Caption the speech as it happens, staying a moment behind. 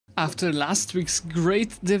After last week's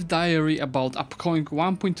great dev diary about upcoming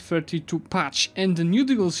 1.32 patch and the new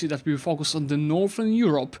DLC that will focus on the Northern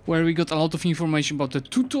Europe, where we got a lot of information about the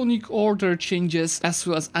Teutonic Order changes as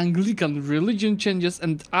well as Anglican religion changes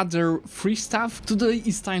and other free stuff, today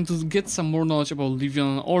it's time to get some more knowledge about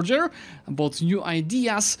Livonian Order, about new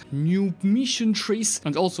ideas, new mission trees,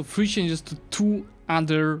 and also free changes to two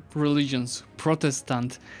other religions,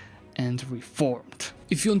 Protestant and Reformed.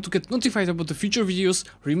 If you want to get notified about the future videos,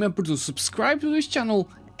 remember to subscribe to this channel,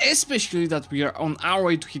 especially that we are on our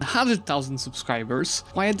way to hit 100,000 subscribers,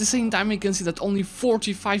 while at the same time you can see that only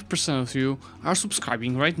 45% of you are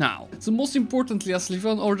subscribing right now. So most importantly, as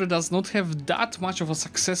Livonian Order does not have that much of a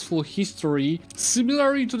successful history,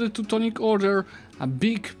 similarly to the Teutonic Order, a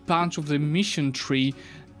big bunch of the mission tree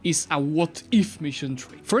is a what-if mission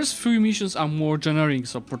tree. First few missions are more generic,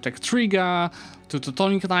 so protect Riga, to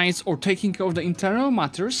Teutonic Knights, or taking care of the internal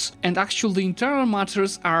matters, and actually the internal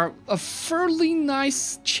matters are a fairly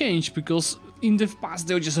nice change because in the past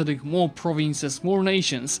they were just adding more provinces, more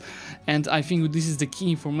nations, and I think this is the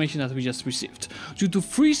key information that we just received. Due to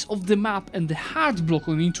freeze of the map and the hard block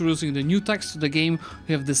on introducing the new text to the game,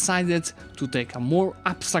 we have decided to take a more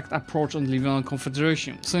abstract approach on the Livonian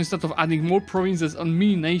Confederation. So instead of adding more provinces and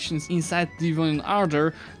mini nations inside the Livonian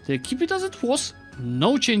Order, they keep it as it was,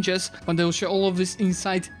 no changes, but they will show all of these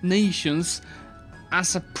inside nations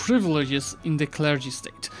as a privileges in the clergy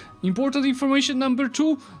state. Important information number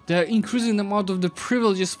 2, they are increasing the amount of the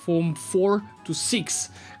privileges from 4 to 6,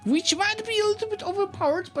 which might be a little bit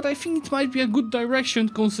overpowered, but I think it might be a good direction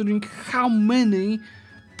considering how many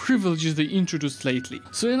privileges they introduced lately.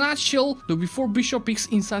 So in a nutshell, there will be 4 bishoprics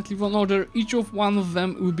inside Livonian Order, each of one of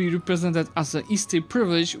them will be represented as an estate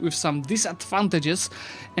privilege with some disadvantages,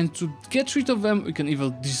 and to get rid of them we can either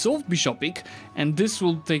dissolve bishopric, and this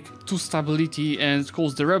will take 2 stability and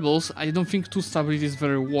cause the rebels. I don't think 2 stability is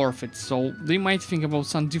very worth it, so they might think about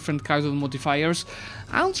some different kinds of modifiers.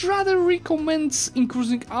 I would rather recommend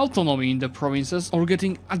increasing autonomy in the provinces or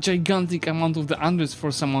getting a gigantic amount of the unrest for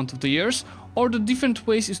some amount of the years, or the different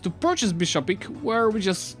ways is to purchase bishopric, where we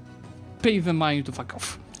just pay the money to fuck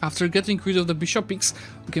off. After getting rid of the bishoprics,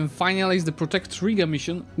 we can finalize the Protect Riga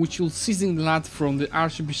mission, which will seizing the land from the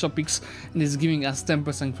archbishoprics and is giving us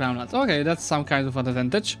 10% crown land. Okay, that's some kind of an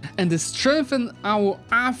advantage. And the Strengthen Our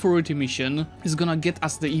Authority mission is gonna get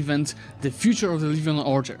us the event, the Future of the Livonian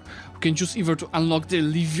Order. We can choose either to unlock the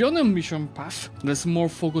Livonian mission path, that's more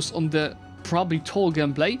focused on the probably tall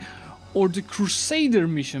gameplay, or the Crusader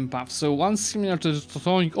mission path, so one similar to the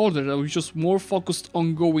Teutonic Order that was just more focused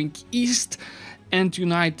on going east and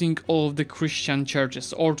uniting all of the Christian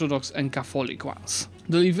churches, Orthodox and Catholic ones.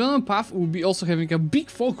 The Livonian path will be also having a big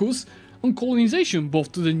focus on colonization,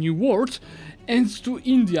 both to the New World and to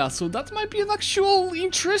India, so that might be an actual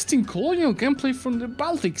interesting colonial gameplay from the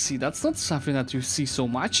Baltic Sea. That's not something that you see so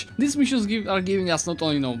much. These missions are giving us not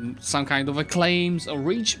only, some kind of claims or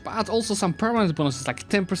reach, but also some permanent bonuses like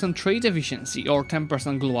 10% trade efficiency or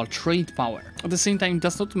 10% global trade power. At the same time, it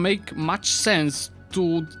does not make much sense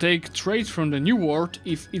to take trade from the New World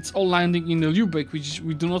if it's all landing in the Zlewikk, which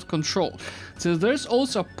we do not control. So there's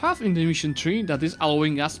also a path in the mission tree that is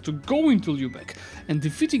allowing us to go into Zlewikk, and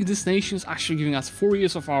defeating these nations actually giving us 4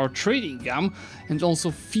 years of our trading gam and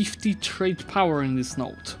also 50 trade power in this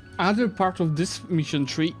node. Other part of this mission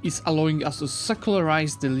tree is allowing us to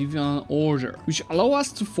secularize the Livonian Order, which allow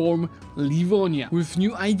us to form Livonia with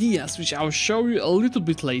new ideas, which I'll show you a little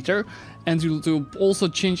bit later, and to also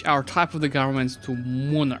change our type of the government to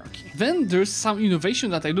monarchy. Then there's some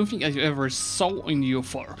innovation that I don't think I ever saw in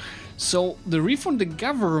UO4. So the Reform the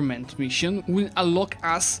Government mission will unlock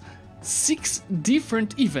us 6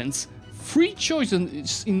 different events, 3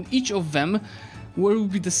 choices in each of them, where we'll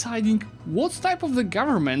be deciding what type of the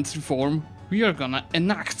government reform we are gonna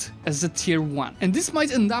enact as a tier 1. And this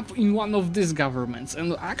might end up in one of these governments,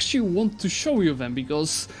 and I actually want to show you them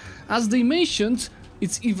because, as they mentioned,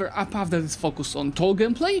 it's either a path that is focused on tall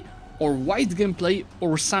gameplay, or wide gameplay,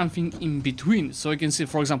 or something in between. So you can see,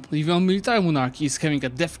 for example, Livonian Military Monarchy is having a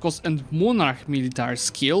Death Cost and Monarch military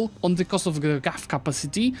skill on the cost of the Gav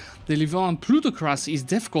capacity. The Livonian Plutocracy is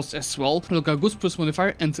Death Cost as well, local goods plus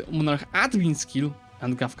modifier and Monarch admin skill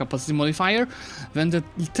and Gav capacity modifier. Then the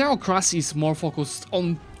Theocracy is more focused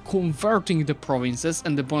on converting the provinces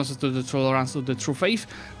and the bonuses to the tolerance of the true faith.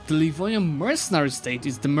 The Livonian Mercenary State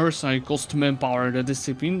is the mercenary cost, manpower, the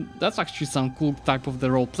discipline. That's actually some cool type of the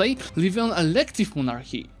roleplay. Livonian Elective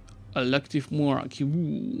Monarchy.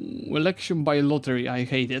 Ooh, election by lottery, I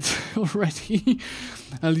hate it already.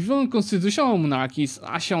 Livonian Constitutional Monarchy is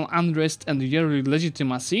Asian unrest and yearly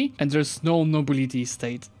legitimacy, and there's no nobility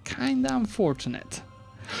state. Kinda unfortunate.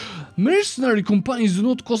 Mercenary companies do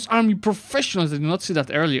not cost army professionals, I did not see that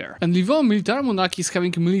earlier. And Livonian military monarchy is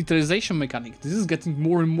having a militarization mechanic. This is getting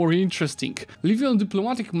more and more interesting. Livonian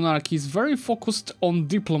diplomatic monarchy is very focused on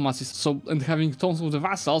diplomacy, and having tons of the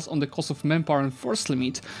vassals on the cost of manpower and force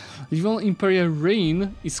limit. Livonian imperial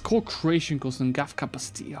reign is co-creation cost and gov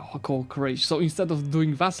capacity. Oh, co-creation. So instead of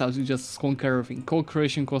doing vassals, you just conquer everything.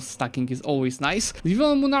 Co-creation cost stacking is always nice.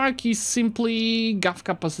 Livonian monarchy is simply gov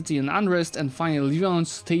capacity and unrest, and finally Livonian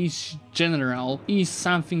States General is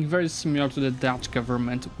something very similar to the Dutch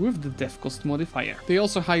government with the death cost modifier. They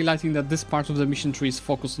also highlighting that this part of the mission tree is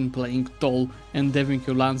focused on playing toll, endeavoring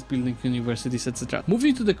your lands, building universities, etc.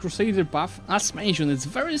 Moving to the Crusader path, as mentioned, it's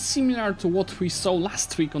very similar to what we saw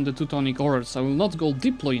last week on the Teutonic Order, so I will not go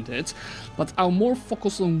deeply into it, but I'll more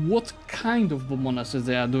focus on what kind of bonuses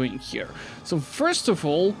they are doing here. So first of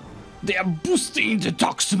all, they are boosting the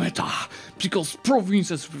tax meta, because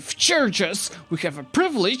provinces with churches will have a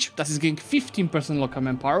privilege that is getting 15% local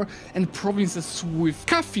manpower, and provinces with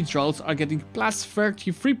cathedrals are getting plus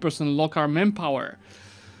 33% local manpower.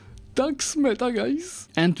 Tax meta, guys.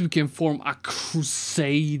 And we can form a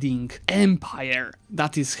crusading empire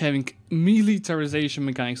that is having militarization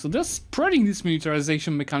mechanics. So they're spreading this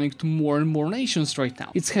militarization mechanic to more and more nations right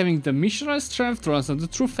now. It's having the missionary strength to answer the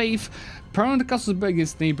true faith, permanent castles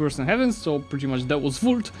against neighbors and heavens, so pretty much that was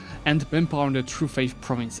Vult, and empowering the true faith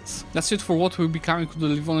provinces. That's it for what will be coming to the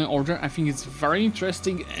Livonian Order. I think it's very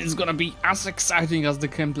interesting, and it's gonna be as exciting as the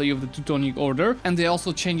gameplay of the Teutonic Order, and there are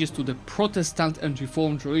also changes to the Protestant and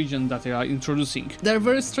Reformed religion that they are introducing. They're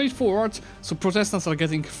very straightforward, so Protestants are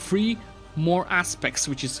getting 3 more aspects,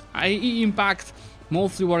 which is IE impact,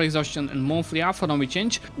 monthly war exhaustion and monthly autonomy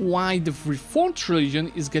change, while the Reformed religion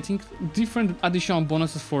is getting different additional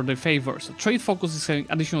bonuses for the favor. So trade focus is having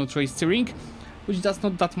additional trade steering, which does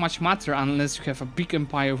not that much matter unless you have a big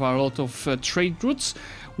empire with a lot of trade routes.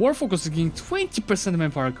 War focus is getting 20%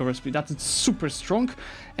 manpower recovery speed, that is super strong,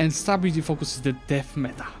 and stability focus is the death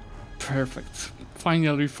meta. Perfect.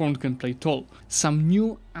 Finally, Reformed can play toll. Some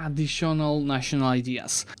new additional national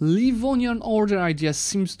ideas. Livonian Order idea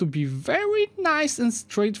seems to be very nice and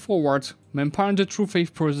straightforward. Manpower and the True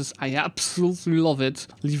Faith process, I absolutely love it.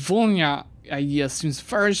 Livonia idea seems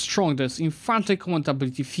very strong. There's infantry command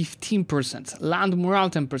ability 15%, land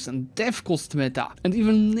morale 10%, death cost meta, and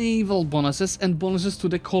even naval bonuses and bonuses to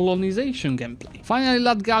the colonization gameplay. Finally,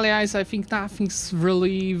 Latgalias, I think nothing's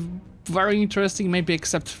really very interesting, maybe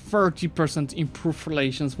except 30% improved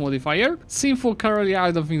relations modifier. Same for Karelia,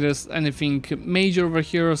 I don't think there's anything major over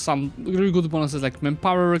here. Some really good bonuses like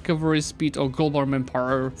manpower recovery speed or global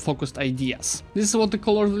manpower focused ideas. This is what the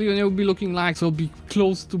color of Livonia will be looking like, so it'll be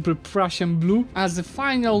close to the Prussian blue. As a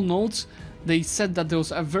final note, they said that there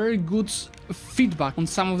was a very good feedback on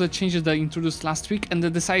some of the changes they introduced last week, and they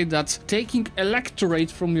decided that taking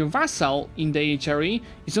electorate from your vassal in the HRE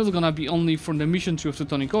is not gonna be only from the mission tree of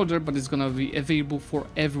Teutonic Order, but it's gonna be available for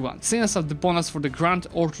everyone. Same as the bonus for the Grand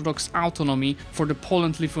Orthodox autonomy for the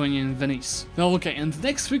Poland, Lithuania and Venice. Okay, and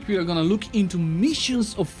next week we are gonna look into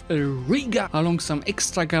missions of Riga along some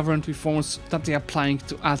extra government reforms that they are planning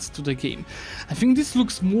to add to the game. I think this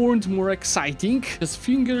looks more and more exciting. Just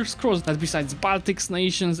fingers crossed that besides Baltics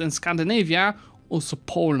nations and Scandinavia, also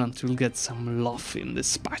Poland will get some love in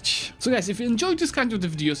this patch. So guys, if you enjoyed this kind of the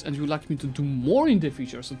videos and you would like me to do more in the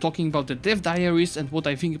future, so talking about the dev diaries and what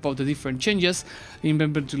I think about the different changes,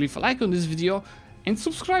 remember to leave a like on this video and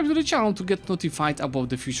subscribe to the channel to get notified about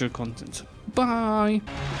the future content. Bye!